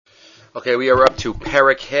Okay, we are up to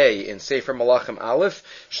Perek Hey in Sefer Malachim Aleph.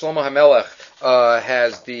 Shlomo HaMelech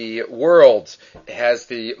has the world, has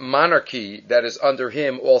the monarchy that is under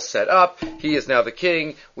him all set up. He is now the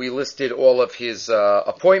king. We listed all of his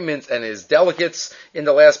appointments and his delegates in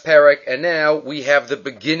the last Perek, and now we have the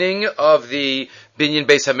beginning of the Binyan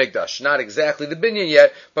Beis HaMikdash. Not exactly the Binyan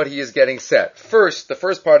yet, but he is getting set. First, the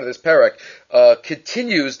first part of this Perek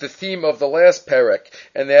continues the theme of the last Perek,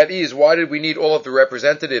 and that is, why did we need all of the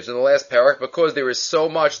representatives in the last Perek? Because there is so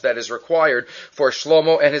much that is required for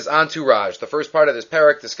Shlomo and his entourage. The first part of this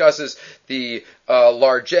Perek discusses the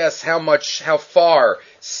largesse, how far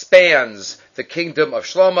spans the kingdom of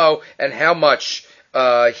Shlomo, and how much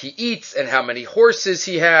he eats and how many horses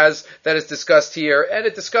he has. That is discussed here, and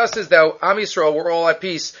it discusses that Am Yisrael were all at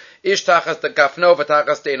peace. Ish tachas the gafno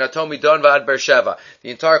v'tachas the enatomi don v'ad Beersheva.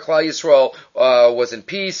 The entire Klal Yisrael was in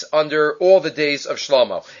peace under all the days of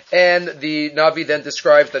Shlomo. And the Navi then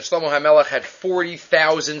describes that Shlomo HaMelech had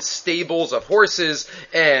 40,000 stables of horses,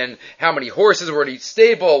 and how many horses were in each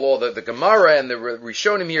stable. All the Gemara and the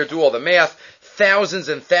Rishonim here do all the math. Thousands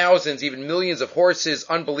and thousands, even millions of horses.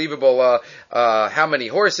 Unbelievable how many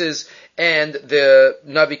horses. And the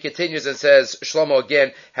Navi continues and says, Shlomo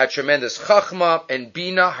again had tremendous chachma and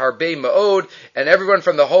bina harbe ma'od, and everyone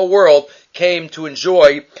from the whole world came to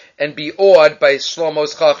enjoy and be awed by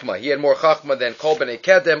Shlomo's chachma. He had more chachma than Kol Bnei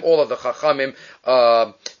Kedem, all of the chachamim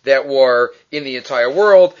that were in the entire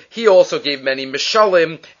world. He also gave many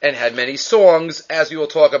mishalim and had many songs, as we will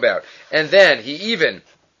talk about. And then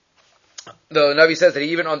the Navi says that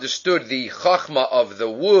he even understood the chachma of the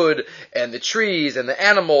wood and the trees and the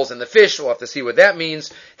animals and the fish. We'll have to see what that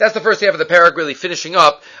means. That's the first half of the paragraph, really finishing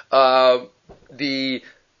up the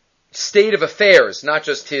state of affairs, not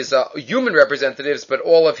just his human representatives, but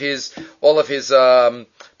all of his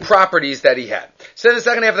properties that he had. So then the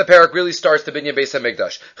second half of the paragraph really starts the Binyan Beis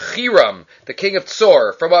HaMikdash. Hiram, the king of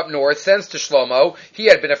Tzor, from up north, sends to Shlomo. He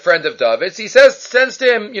had been a friend of David's. He sends to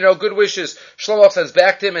him, good wishes. Shlomo sends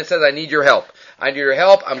back to him and says, I need your help. I'm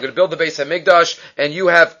going to build the Beis HaMikdash, and you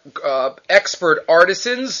have expert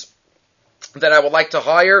artisans that I would like to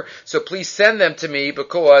hire, so please send them to me,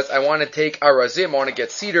 because I want to take arazim, I want to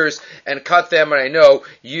get cedars and cut them, and I know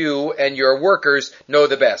you and your workers know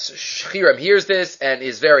the best. Hiram hears this and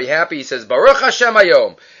is very happy. He says, Baruch Hashem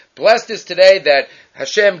Hayom. Blessed is today that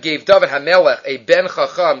Hashem gave David HaMelech, a Ben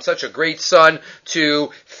Chacham, such a great son, to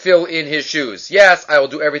fill in his shoes. Yes, I will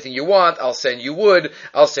do everything you want. I'll send you wood.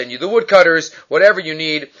 I'll send you the woodcutters, whatever you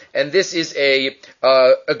need. And this is a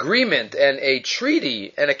agreement and a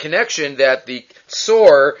treaty and a connection that the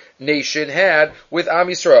Tzor nation had with Am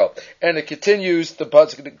Yisrael. And it continues, the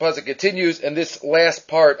pasuk continues, and this last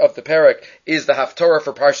part of the parak is the Haftorah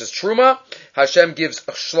for Parshas Truma. Hashem gives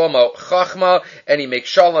Shlomo Chachma, and he makes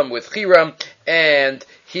Shalom with Hiram, and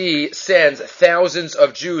he sends thousands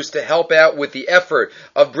of Jews to help out with the effort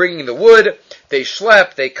of bringing the wood. They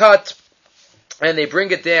schlep, they cut, and they bring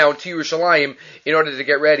it down to Yerushalayim in order to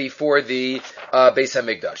get ready for the Beis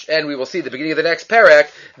HaMikdash. And we will see at the beginning of the next parak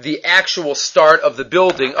the actual start of the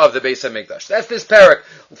building of the Beis HaMikdash. That's this parak,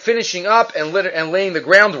 finishing up and laying the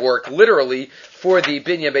groundwork, literally, for the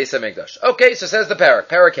Binyan Beis HaMikdash. Okay, so says the parak.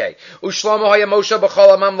 Parak Hey. Ushlomo haya Moshe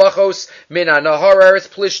b'chol hamamlachos min hanahar eretz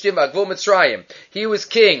plishtim v'gvul Mitzrayim. He was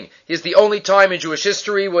king. He's the only time in Jewish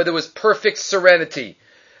history where there was perfect serenity.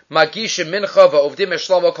 Magishim mincha va'ovdim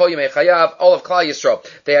Shlomo kol yemei chayav, all of Klal Yisrael.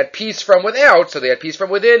 They had peace from without, so they had peace from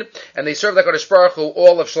within, and they served HaKadosh Baruch Hu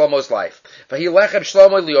all of Shlomo's life. Vahi lechem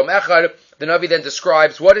Shlomo liyom echad. The Navi then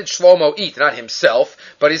describes what did Shlomo eat, not himself,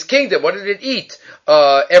 but his kingdom. What did it eat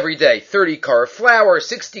every day? 30 kar of flour,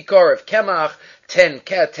 60 kar of kemach, 10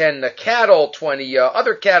 cattle, 20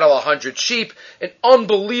 other cattle, 100 sheep, an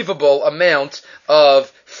unbelievable amount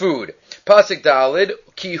of food. Pasuk Dalid,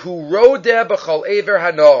 ki hu rodeh b'chol ever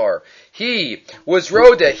hanor. He was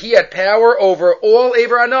rodeh. He had power over all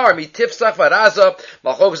Ever Hanor. Mitifsach v'Raza.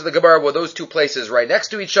 Malchos of the Gemara were those two places right next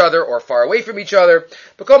to each other or far away from each other.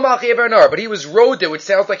 B'kol Malchi Ever Hanor. But he was rodeh, which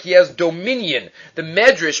sounds like he has dominion. The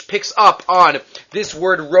Medrash picks up on this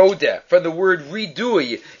word rodeh from the word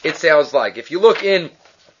ridui. It sounds like, if you look in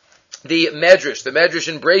the Medrash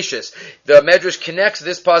in Bereshis. The Medrash connects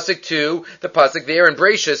this pasuk to the pasuk there in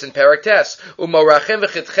Bereshis in Perek Tes. Umorachem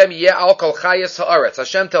v'chitchem yeh al kol chayes haaretz.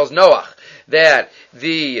 Hashem tells Noach that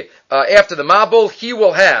after the Mabul,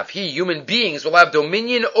 human beings will have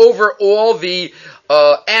dominion over all the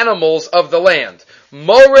animals of the land.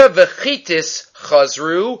 More v'chitis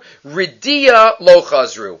chazru, ridia lo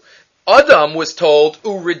chazru. Adam was told,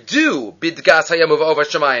 Uridu bidgas hayam of over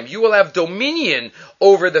shamayim. You will have dominion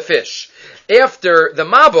over the fish. After the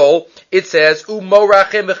Mabul, it says,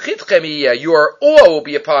 Umorachem v'chitchem yiyeh. Your awe will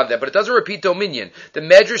be upon them. But it doesn't repeat dominion. The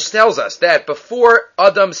Medrash tells us that before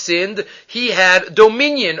Adam sinned, he had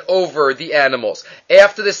dominion over the animals.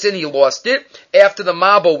 After the sin, he lost it. After the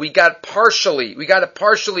Mabul, we got it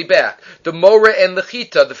partially back. The Mora and the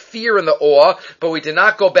Chita, the fear and the awe, but we did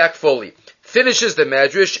not go back fully. Finishes the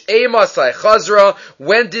Medrash, Eimasai Chazra,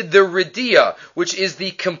 when did the Ridia, which is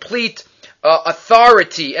the complete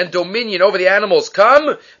authority and dominion over the animals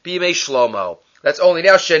come? B'yimei Shlomo. That's only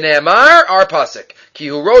now Shenemar, our pasuk. Ki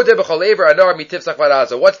hu rodeh b'chol ever anar mitivsach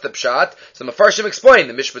v'araza. What's the pshat? So Mefarshim explain.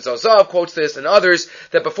 The Mishpat Zozav quotes this and others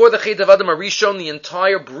that before the Chet of Adam Arishon, the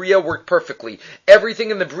entire Bria worked perfectly. Everything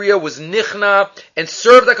in the Bria was nichna and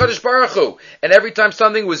served HaKadosh Baruch Hu. And every time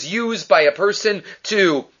something was used by a person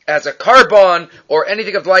as a carbon or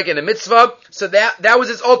anything of like in a mitzvah, so that was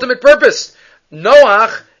its ultimate purpose.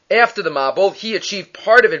 Noach, after the Mabul, he achieved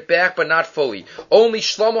part of it back, but not fully. Only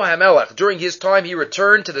Shlomo HaMelech, during his time, he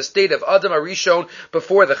returned to the state of Adam Arishon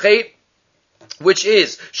before the Chet, which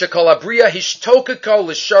is Shekol Abriya Hishtokako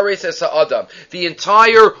L'Shares Es HaAdam. The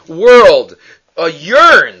entire world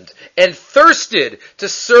yearned and thirsted to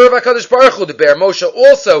serve HaKadosh Baruch Hu. The Be'er Moshe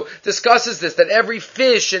also discusses this, that every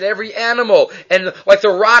fish and every animal, and like the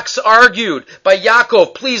rocks argued by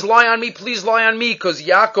Yaakov, please lie on me, because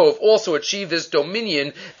Yaakov also achieved this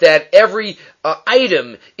dominion that every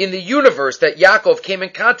item in the universe that Yaakov came in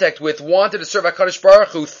contact with wanted to serve HaKadosh Baruch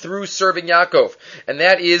Hu through serving Yaakov. And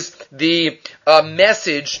that is the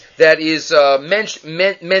message that is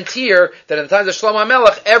meant here, that in the times of Shlomo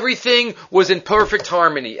HaMelech, everything was in perfect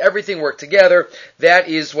harmony. Everything worked together. That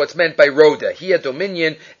is what's meant by Roda. He had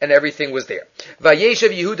dominion and everything was there.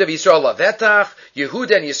 Vayeshev Yehuda v'Yisrael lavetach.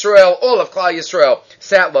 Yehuda and Yisrael, all of Klal Yisrael,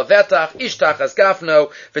 sat lavetach, ishtachas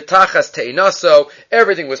gafno, v'tachas teinaso.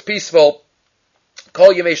 Everything was peaceful.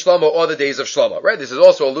 Kol Yemei Shlomo, all the days of Shlomo. Right? This is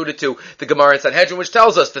also alluded to the Gemara in Sanhedrin, which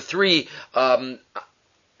tells us the three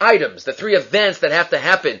items, the three events that have to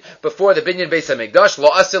happen before the Binyan Beis HaMikdash. Lo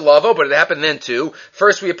asil lavo, but it happened then too.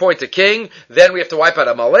 First we appoint a king, then we have to wipe out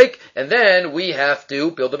Amalek, and then we have to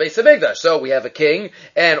build the Beis HaMikdash. So we have a king,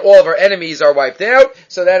 and all of our enemies are wiped out,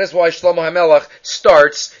 so that is why Shlomo HaMelech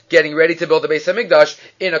starts getting ready to build the Beis HaMikdash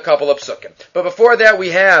in a couple of psukim. But before that we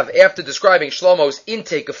have, after describing Shlomo's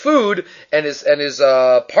intake of food, and his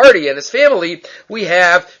party and his family, we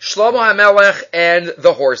have Shlomo HaMelech and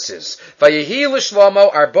the horses. Vayehi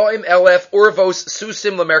l'Shlomo Arbaim Elef Urvos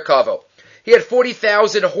Susim Lemerkavo. He had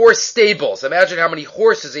 40,000 horse stables. Imagine how many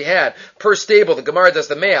horses he had per stable. The Gemara does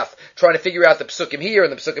the math, trying to figure out the psukim here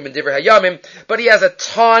and the psukim in Divrei Hayamim. But he has a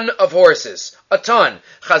ton of horses. A ton.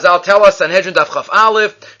 Chazal tell us, Sanhedrin Daf Chaf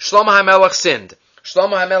Aleph, Shlomo HaMelech sinned.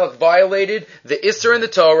 Shlomo HaMelech violated the Isser in the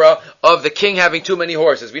Torah of the king having too many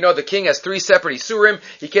horses. We know the king has 3 separate Isurim.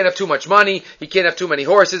 He can't have too much money, he can't have too many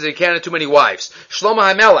horses, and he can't have too many wives. Shlomo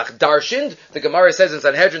HaMelech darshaned, the Gemara says in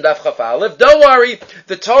Sanhedrin Daf Chaf Aleph, don't worry,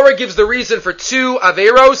 the Torah gives the reason for 2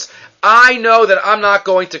 Averos. I know that I'm not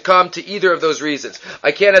going to come to either of those reasons.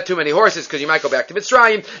 I can't have too many horses because you might go back to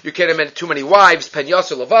Mitzrayim. You can't have too many wives, Pen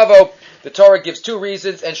Yasser Levavo. The Torah gives 2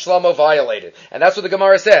 reasons, and Shlomo violated. And that's what the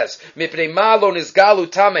Gemara says. Mipnei ma lo nizgalu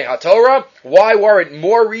tamei haTorah. Why weren't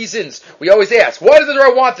more reasons? We always ask, why does the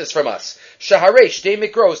Torah want this from us? Shaharei shtei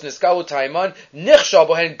mikros nizgalu taiman nichshal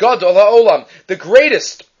bohen gadol ha'olam. The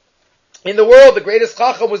greatest in the world, the greatest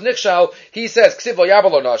chacham was Nichshal. He says, Ksiv lo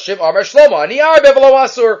yarbalo nashim, Amar Shlomo, ani arbe v'lo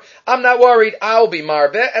asur. I'm not worried, I'll be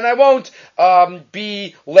marbe, and I won't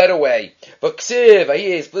be led away. V'ksiv,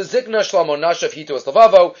 ahiyes, blizikna Shlomo nashav hito es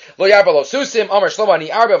levavo, lo yarbalo susim, Amar Shlomo,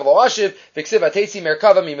 ani arbe v'lo ashiv, v'ksiv atesi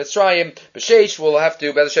merkava mi Mitzrayim, b'sheish, we'll have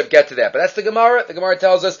to, Bezashev, get to that. But that's the Gemara. The Gemara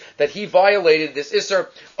tells us that he violated this Isser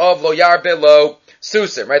of lo yarbe lo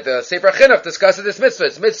susim, right? The Sefer Chinuch discusses this mitzvah.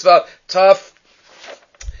 It's mitzvah, tough,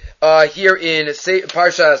 here in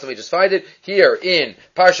Parsha, let me just find it, here in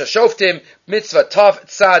Parsha Shoftim, mitzvah Tav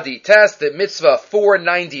Tzadi Test, the mitzvah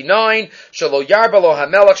 499, Shalo Yarbalo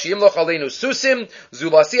HaMelech Sheyimloch Aleinu Susim,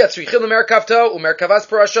 Zulasi Atzrichil Merkavto, Umerkavas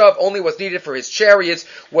Parashav, only what's needed for his chariots,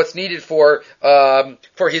 what's needed for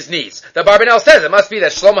his needs. The Barbanel says it must be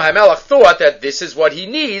that Shlomo HaMelech thought that this is what he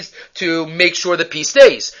needs to make sure the peace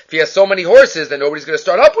stays. If he has so many horses, then nobody's going to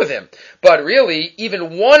start up with him. But really,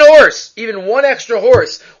 even one horse, even one extra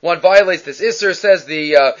horse, one violates this Isser, says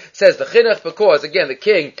the Chinuch, because again, the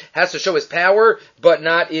king has to show his power, but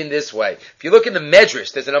not in this way. If you look in the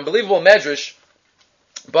Medrash, there's an unbelievable Medrash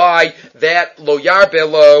by that Lo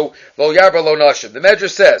Yarbe Lo Nashim. The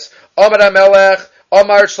Medrash says, Amar HaMelech,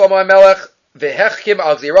 Amar Shlomo HaMelech, Vehechkim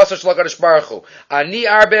al gzirasa shel HaKadosh Baruch Hu. Ani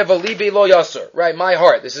arbe v'libi lo yasur. Right, my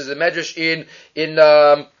heart. This is the medrash in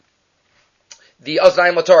the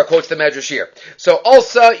Oznayim LaTorah quotes the medrash here. So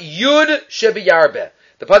also Yud shebi Yarbe.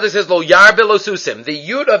 The pasuk says lo Yarbe lo susim. The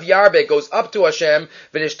Yud of Yarbe goes up to Hashem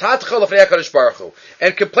v'nishtatcha l'fnei HaKadosh Baruch Hu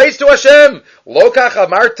and complains to Hashem lo kach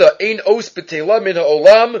amarta ein os b'teilah min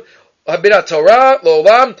ha'olam.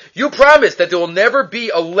 You promised that there will never be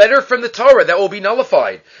a letter from the Torah that will be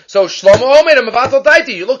nullified. So Shlomo Omer and Mavatal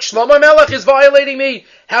Daiti, you look, Shlomo Melech is violating me.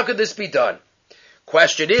 How could this be done?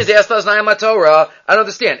 Question is, asked us Nayim Torah. I don't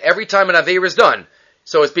understand. Every time an Aveira is done,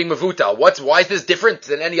 so it's being Mavutal. Why is this different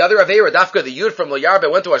than any other Aveira? Dafka, the Yud from Lo Yarbe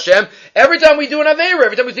went to Hashem. Every time we do an Aveira,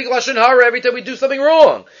 every time we speak Lashon Hara, every time we do something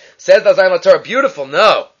wrong. Says the Nayim Torah, beautiful.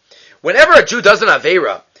 No. Whenever a Jew does an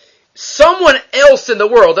Aveira, someone else in the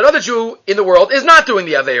world, another Jew in the world, is not doing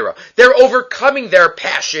the Aveira. They're overcoming their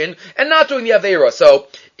passion and not doing the Aveira. So,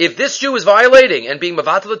 if this Jew is violating and being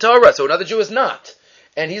Mavatal the Torah, so another Jew is not,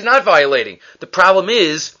 and he's not violating. The problem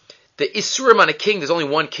is, the Isurim on a king, there's only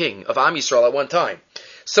one king of Am Yisrael at one time.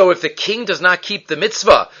 So if the king does not keep the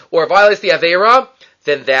mitzvah, or violates the Aveira,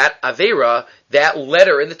 then that Aveira, that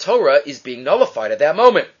letter in the Torah, is being nullified at that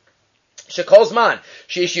moment. Shekol Zman,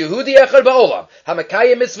 Sheish Yehudi Echad Ba'olam,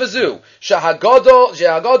 Hamakayim Mitzvah Zu, Shahagodol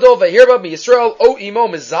Vehirba Miyisrael O Imo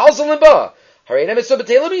Mizalzalim Ba, Hareina Mitzvah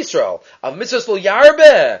B'Teilah Miyisrael, Av Mitzvah Lo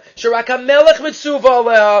Yarbe, Sharak HaMelech Mitzvah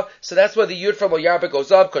Aleha. So that's why the Yud from Lo Yarbe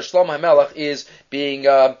goes up, because Shlomo HaMelech is being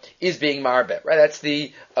marbe. Right? That's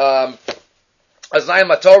the Oznayim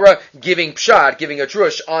LaTorah giving pshat, giving a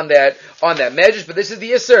drush on that medrash. But this is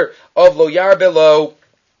the Isser of Lo Yarbe Lo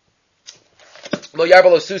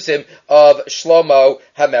Yarbalo Susim of Shlomo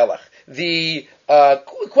HaMelech. The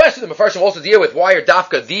question the Mefarshim also deal with, why are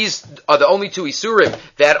Dafka, these are the only two Isurim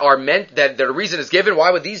that are meant, that the reason is given,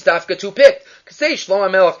 why were these Dafka two picked? Because say Shlomo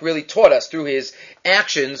HaMelech really taught us through his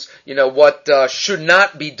actions, what should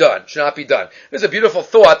not be done. There's a beautiful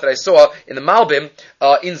thought that I saw in the Malbim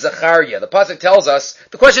in Zechariah. The pasuk tells us,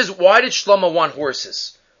 the question is, why did Shlomo want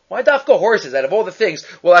horses? Why dafka horses? Out of all the things,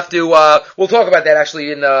 we'll have to we'll talk about that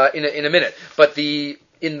actually in a minute. But in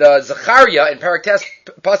the Zechariah in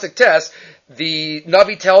pasuk Tes, the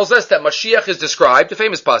Navi tells us that Mashiach is described, the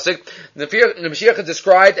famous pasuk. The Mashiach is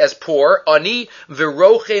described as poor, ani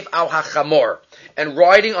v'rochev al hachamor, and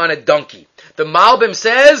riding on a donkey. The Malbim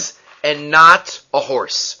says, and not a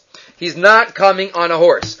horse. He's not coming on a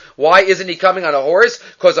horse. Why isn't he coming on a horse?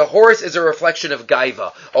 Because a horse is a reflection of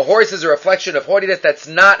gaiva. A horse is a reflection of haughtiness. That's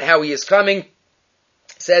not how he is coming.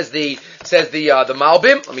 Says the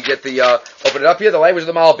Malbim. Let me get open it up here. The language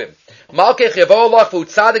of the Malbim. Malkech yavolach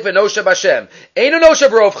v'utzadik v'nosha b'Hashem. Einu nosha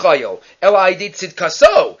b'rov chayo. Ela idit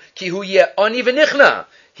tzidkaso. Ki hu yeh ani v'nichna.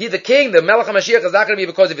 He, the king, the Melech HaMashiach, is not going to be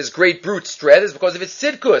because of his great brute strength, it's because of his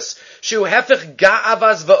tzidkus. Shu hefech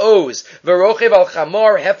ga'avaz va'oz, v'rochev al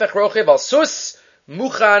chamor, hefech rochev al sus,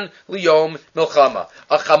 muchan liyom milchama.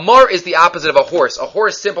 A chamor is the opposite of a horse. A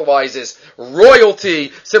horse symbolizes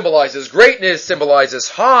royalty, symbolizes greatness, symbolizes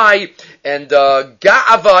high, and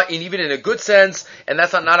ga'ava, even in a good sense, and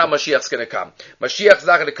that's not how Mashiach's going to come. Mashiach's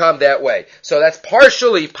not going to come that way. So that's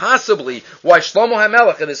possibly, why Shlomo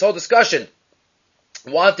HaMelech in this whole discussion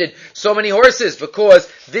wanted so many horses,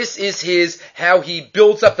 because this is how he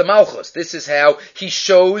builds up the Malchus. This is how he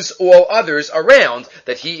shows all others around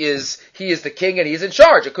that he is the king and he is in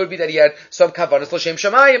charge. It could be that he had some kavanas l'shem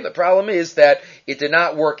shamayim. The problem is that it did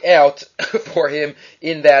not work out for him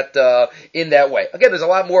in that way. Again, there's a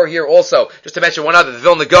lot more here also. Just to mention one other, the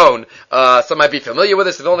Vilna Gaon, some might be familiar with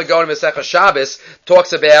this. The Vilna Gaon in Masechah Shabbos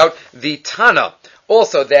talks about the Tana,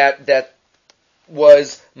 also that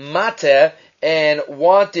was mateh and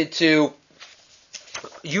wanted to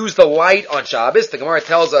use the light on Shabbos. The Gemara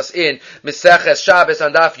tells us in Meseches Shabbos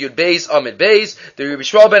on Daf Yud Beis Amid Beis, the Rabbi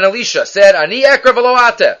Shmuel ben Elisha said, "Ani ekra v'lo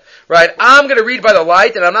ateh." Right, I'm going to read by the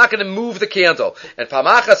light, and I'm not going to move the candle. And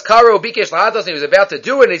Pamachas Karo Bikesh Lahatos, and he was about to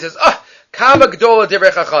do it, and he says, Kama Gdola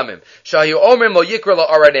Divrei Chachamim, Shayu Omrim Lo Yikra Lo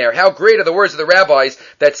Araner. How great are the words of the rabbis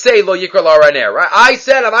that say Lo Yikra Lo Araner. Right? I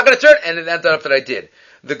said I'm not going to turn, and it ended up that I did.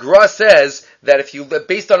 The Gra says that if you,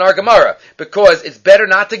 based on our Gemara, because it's better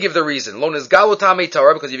not to give the reason. Lo nizgalu tamei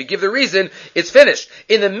Torah, because if you give the reason, it's finished.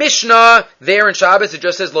 In the Mishnah, there in Shabbos, it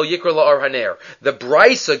just says Lo Yikra Lo Arhaner. The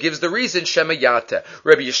Brisa gives the reason Shema Yata.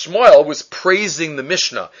 Rabbi Yishmael was praising the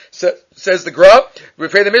Mishnah. So, says the Gra, we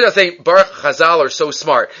pray the Mishnah saying Baruch Chazal are so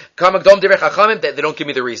smart. Kamagdom Divrei Chachamim, they don't give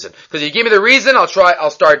me the reason. Because if you give me the reason,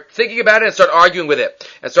 I'll start thinking about it and start arguing with it.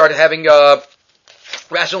 And start having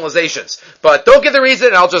rationalizations. But don't give the reason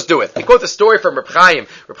and I'll just do it. We quote the story from Reb Chaim.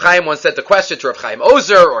 Reb Chaim once sent the question to Reb Chaim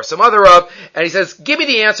Ozer or some other Rav, and he says, give me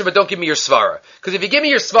the answer, but don't give me your svara. Because if you give me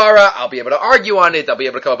your svara, I'll be able to argue on it, I'll be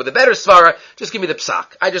able to come up with a better svara. Just give me the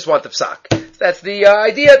psak. I just want the psak. That's the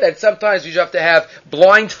idea that sometimes you have to have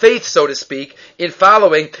blind faith, so to speak, in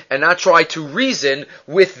following and not try to reason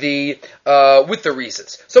with the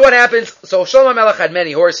reasons. So what happens? So Shlomo Melech had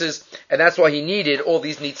many horses, and that's why he needed all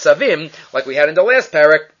these nitzavim, like we had in the last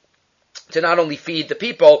parak, to not only feed the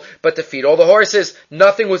people, but to feed all the horses.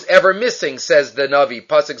 Nothing was ever missing, says the Navi,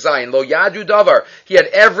 Pasuk Zayin. Lo yadu davar. He had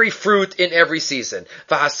every fruit in every season.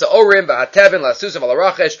 V'hasa'orim, v'hatevin, la'susim,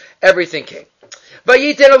 v'la'rachesh, everything came.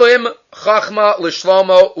 Vayiten Elohim chachma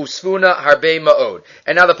l'shlomo usfuna harbe ma'od.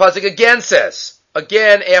 And now the Pasuk again says,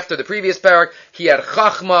 again, after the previous parak, he had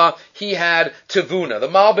chachma, he had tevuna. The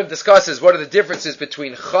Malbim discusses what are the differences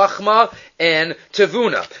between chachma and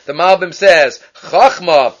tevuna. The Malbim says,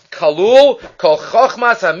 chachma kalul kol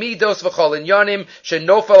chachmas hamidos v'chol inyanim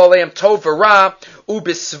shenofal aleim tov v'ra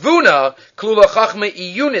ubisvuna klula chachma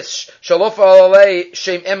iyunis shalofal alei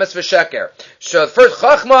shem emes v'sheker. So the first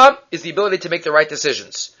chachma is the ability to make the right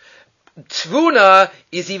decisions. Tvuna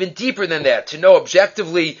is even deeper than that, to know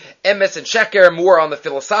objectively emes and sheker, more on the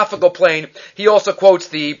philosophical plane. He also quotes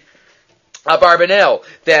the Abarbanel,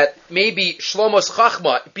 that maybe Shlomo's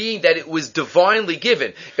chachma, being that it was divinely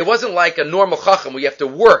given, it wasn't like a normal chacham where you have to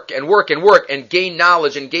work and work and work and gain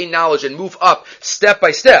knowledge and move up step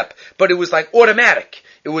by step, but it was like automatic.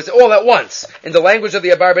 It was all at once. In the language of the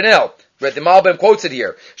Abarbanel, the Malbim quotes it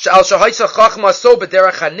here. Sha'al shahaisa chachma so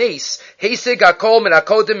b'derech hanes, heisig hakol min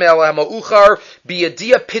hakodim el ha'ma'uchar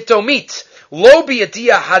biyadiyah pitomit, lo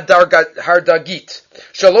biyadiyah hardagit.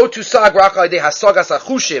 Shalo tusag rak al yedei hasagas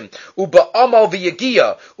hachushim, uba'amal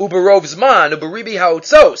v'yagiyah, uberov zman, uberibi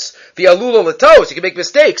ha'otzos, v'yalulo latos. You can make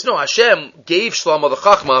mistakes. No, Hashem gave Shlomo the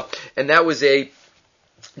chachma, and that was a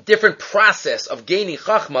different process of gaining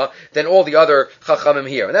chachma than all the other chachamim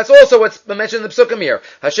here. And that's also what's mentioned in the psukim here.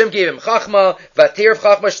 Hashem gave him chachma, vatir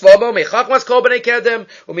chachma shlomo, me chachmas kol b'nei kedem,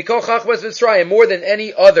 umikol chachmas v'tzrayim, more than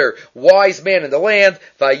any other wise man in the land,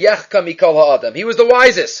 vayechka mikol ha'adam. He was the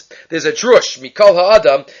wisest. There's a drush, mikol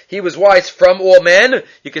ha'adam, he was wise from all men.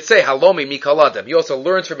 You could say halomi mikol adam. He also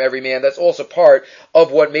learns from every man. That's also part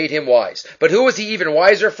of what made him wise. But who was he even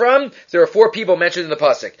wiser from? There are 4 people mentioned in the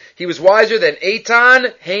pasuk. He was wiser than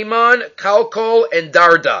Eitan, Haman, Kalkol, and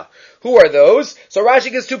Darda. Who are those? So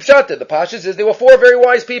Rashi gives 2 pshatim. The Pasha says they were 4 very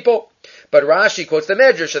wise people. But Rashi quotes the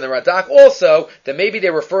Medrash and the Radak also that maybe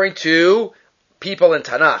they're referring to people in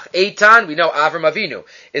Tanakh. Eitan, we know Avram Avinu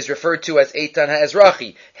is referred to as Eitan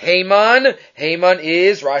HaEzrachi. Haman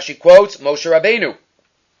is, Rashi quotes, Moshe Rabbeinu.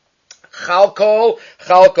 Chalkol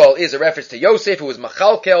is a reference to Yosef, who was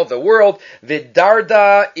Machalkel, the world.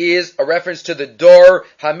 Vidarda is a reference to the Dor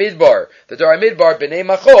Hamidbar. The Dor Hamidbar, B'nai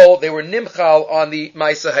Machol, they were Nimchal on the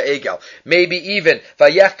Maisa Ha'egel. Maybe even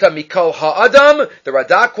Vayechka Mikol Ha'adam. The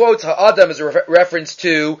Radak quotes Ha'adam is a reference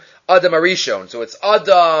to Adam Arishon. So it's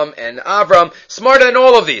Adam and Avram, smarter than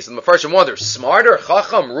all of these. And the first one wonders, smarter,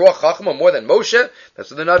 Chacham, Ruach Chacham, more than Moshe?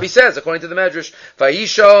 That's what the Navi says, according to the Medrash.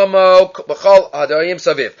 Vayishamo B'chol Hadayim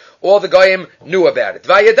Saviv. All the Goyim knew about it.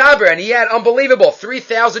 Vayadaber, and he had unbelievable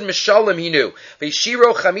 3,000 Mishalim he knew.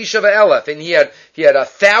 Vayshiro Chamisha V'elef, and he had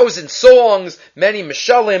 1,000 songs, many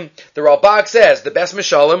Mishalim. The Ralbag says the best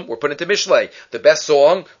Mishalim were put into Mishlei. The best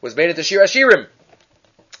song was made into Shir Hashirim.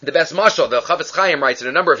 The best mashal, the Chavetz Chaim writes in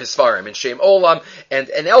a number of his svarim, in Shem Olam and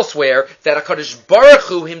elsewhere, that HaKadosh Baruch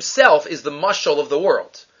Hu himself is the mashal of the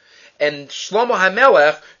world. And Shlomo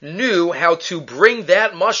HaMelech knew how to bring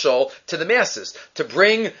that mashal to the masses, to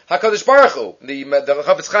bring HaKadosh Baruch Hu. The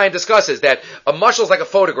Chavetz Chaim discusses that a mashal is like a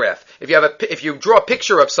photograph. If you draw a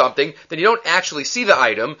picture of something, then you don't actually see the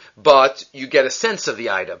item, but you get a sense of the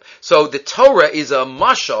item. So the Torah is a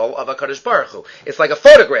mashal of HaKadosh Baruch Hu. It's like a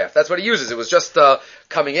photograph. That's what he uses. It was just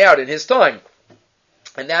coming out in his time.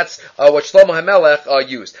 And that's what Shlomo HaMelech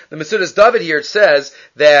used. The Mesudas David here says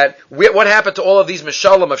that what happened to all of these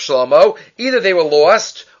Mishalim of Shlomo? Either they were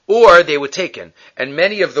lost or they were taken. And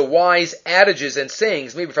many of the wise adages and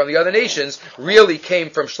sayings, maybe from the other nations, really came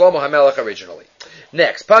from Shlomo HaMelech originally.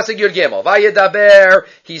 Next, Pasuk Yud Gimel. Vayedaber,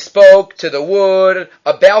 he spoke to the wood,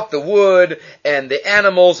 about the wood, and the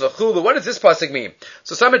animals, v'chulu. What does this Pasuk mean?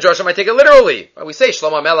 So some Midrashim might take it literally. We say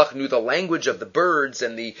Shlomo HaMelech knew the language of the birds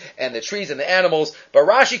and the trees and the animals, but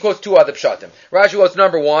Rashi quotes 2 other pshatim. Rashi quotes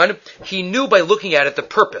number 1, he knew by looking at it the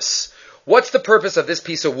purpose. What's the purpose of this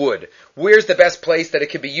piece of wood? Where's the best place that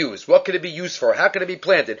it could be used? What could it be used for? How could it be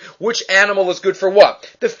planted? Which animal is good for what?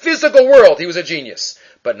 The physical world, he was a genius.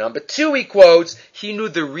 But number 2, he quotes, he knew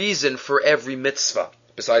the reason for every mitzvah.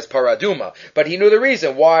 besides paraduma. But he knew the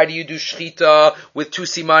reason. Why do you do shchita with 2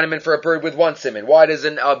 simanim and for a bird with 1 siman? Why does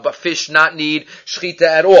a fish not need shchita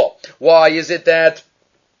at all? Why is it that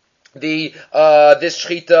this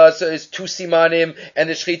shchita is 2 simanim and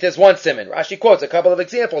the shchita is 1 siman? Rashi quotes a couple of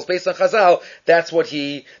examples based on Chazal. That's what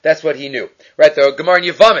he knew. Right? The Gemara in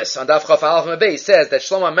Yevamis on Daf Chaf Aleph Mabei says that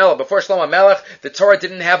Shlomo Melech, before Shlomo Melech, the Torah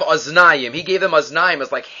didn't have aznayim. He gave them aznayim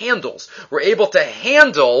as like handles. We're able to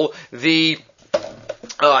handle the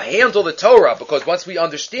Torah, because once we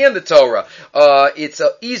understand the Torah, it's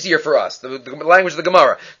easier for us. The language of the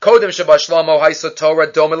Gemara. Kodem sheba Shlomo haisa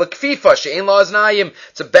Torah dome lekfifa she'en la aznayim.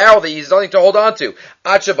 It's a barrel that he's nothing to hold on to.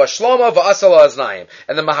 Ad sheba Shlomo va'asa la aznayim.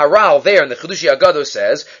 And the Maharal there in the Chidushi Agado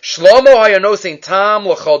says, Shlomo haya nosein tam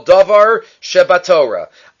l'chol davar sheba Torah.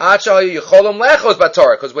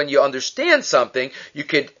 Because when you understand something, you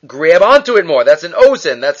could grab onto it more. That's an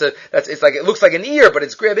ozen. It's like, it looks like an ear, but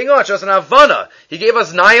it's grabbing on. Just an havana. He gave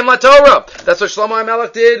us Nayim La Torah. That's what Shlomo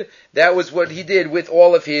HaMelech did. That was what he did with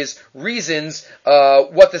all of his reasons,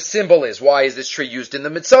 what the symbol is. Why is this tree used in the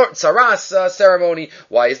Mitzaras ceremony?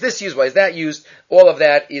 Why is this used? Why is that used? All of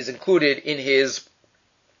that is included in his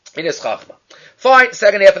Chachma. Fine,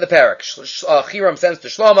 second half of the parak. Chiram sends to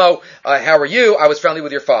Shlomo, how are you? I was friendly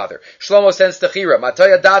with your father. Shlomo sends to Chiram,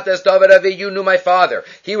 Mataya dates David Avi, you knew my father.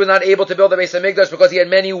 He was not able to build the Beis HaMikdash because he had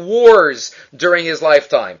many wars during his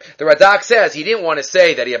lifetime. The Radak says he didn't want to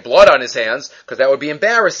say that he had blood on his hands, because that would be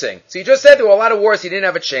embarrassing. So he just said there were a lot of wars, he didn't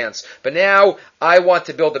have a chance. But now, I want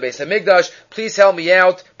to build the Beis HaMikdash. Please help me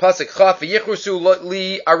out. Pasuk Chaf, v'yichrusu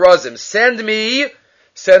li arazim.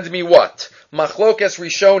 Send me what? Machlokes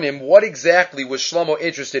Rishonim, what exactly was Shlomo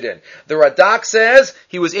interested in? The Radak says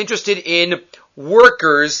he was interested in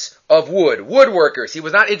workers of wood, woodworkers. He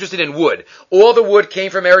was not interested in wood. All the wood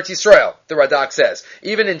came from Eretz Yisrael, the Radak says.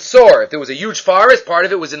 Even in Sor, if there was a huge forest, part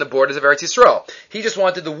of it was in the borders of Eretz Yisrael. He just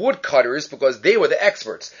wanted the woodcutters because they were the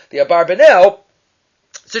experts. The Abarbanel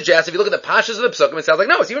suggests, if you look at the pashas of the Psukim, it sounds like,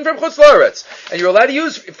 no, it's even from Chutz La'aretz. And you're allowed to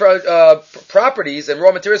use properties and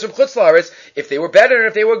raw materials from Chutz La'aretz if they were better and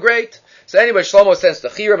if they were great. So anyway, Shlomo sends to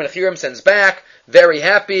Chiram, and Chiram sends back, very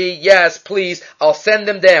happy, yes, please, I'll send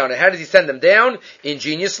them down. And how does he send them down?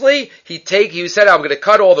 Ingeniously, he said, I'm going to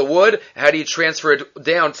cut all the wood. How do you transfer it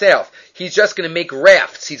down south? He's just going to make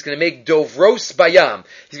rafts. He's going to make dovros bayam.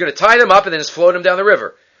 He's going to tie them up and then just float them down the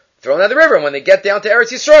river. Throw them down the river, and when they get down to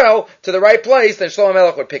Eretz Yisrael, to the right place, then Shlomo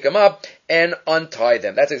Melech would pick them up and untie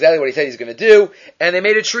them. That's exactly what he said he's going to do. And they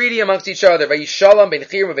made a treaty amongst each other. Vayishalom ben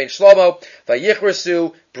Chiram ben Shlomo,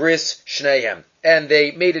 vayichrasu bris shnehem. And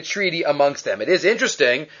they made a treaty amongst them. It is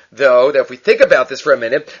interesting, though, that if we think about this for a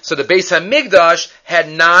minute, so the Beis HaMikdash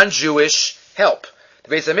had non-Jewish help.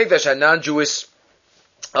 The Beis HaMikdash had non-Jewish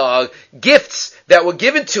gifts that were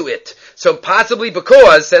given to it. So possibly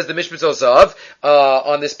because, says the Mishpat Ozav,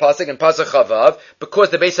 on this pasuk and pasuk Chavav,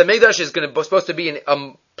 because the Beis HaMikdash is supposed to be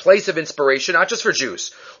a place of inspiration, not just for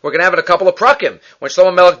Jews. We're going to have it a couple of prakim. When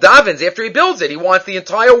Shlomo Melech davens, after he builds it, he wants the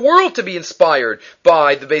entire world to be inspired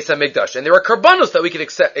by the Beis HaMikdash. And there are karbanos that we can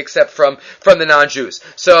accept from the non-Jews.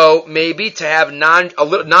 So maybe to have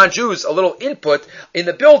non-Jews a little input in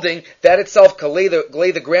the building, that itself can lay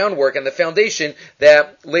the groundwork and the foundation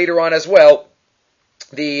that later on as well,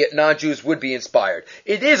 the non-Jews would be inspired.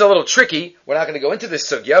 It is a little tricky. We're not going to go into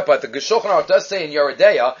this sugya, but the Shulchan Aruch does say in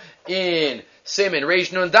Yeridea, in Siman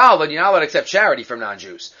Reish Nun Dal, you're not allowed to accept charity from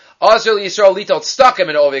non-Jews. Azir Yisrael litot stakim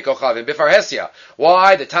in Ovei Kochavim bifar Hesia.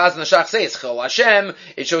 Why? The Taz and the Shach say it's Chil Hashem.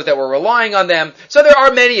 It shows that we're relying on them. So there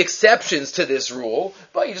are many exceptions to this rule,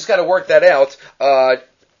 but you just got to work that out.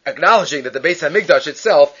 Acknowledging that the Beis HaMikdash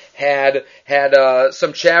itself had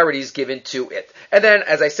some charities given to it. And then,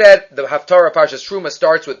 as I said, the Haftarah Parshas Truma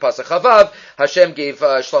starts with Pasach Chavav. Hashem gave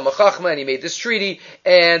Shlomo Chachma, and he made this treaty,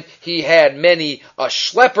 and he had many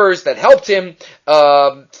schleppers that helped him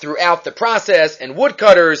throughout the process, and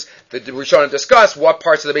woodcutters. The Rishonim discussed what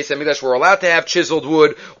parts of the Beis HaMikdash were allowed to have chiseled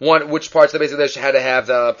wood, which parts of the Beis HaMikdash had to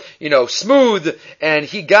have smooth, and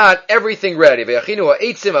he got everything ready. Ve'achinu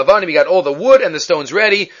ha'eitzim avanim, he got all the wood and the stones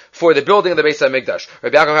ready for the building of the Beis HaMikdash.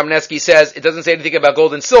 Rabbi Yaakov Kamenetsky says it doesn't say anything about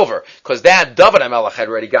gold and silver, because that David HaMelech had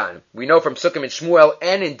already gotten. We know from Sukkim and Shmuel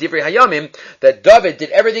and in Divrei Hayamim that David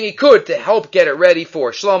did everything he could to help get it ready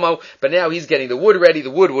for Shlomo, but now he's getting the wood ready. The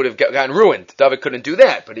wood would have gotten ruined. David couldn't do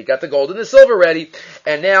that, but he got the gold and the silver ready,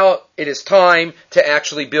 and now it is time to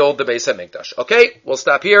actually build the Beis HaMikdash. Okay, we'll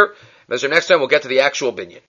stop here. Next time we'll get to the actual binyan.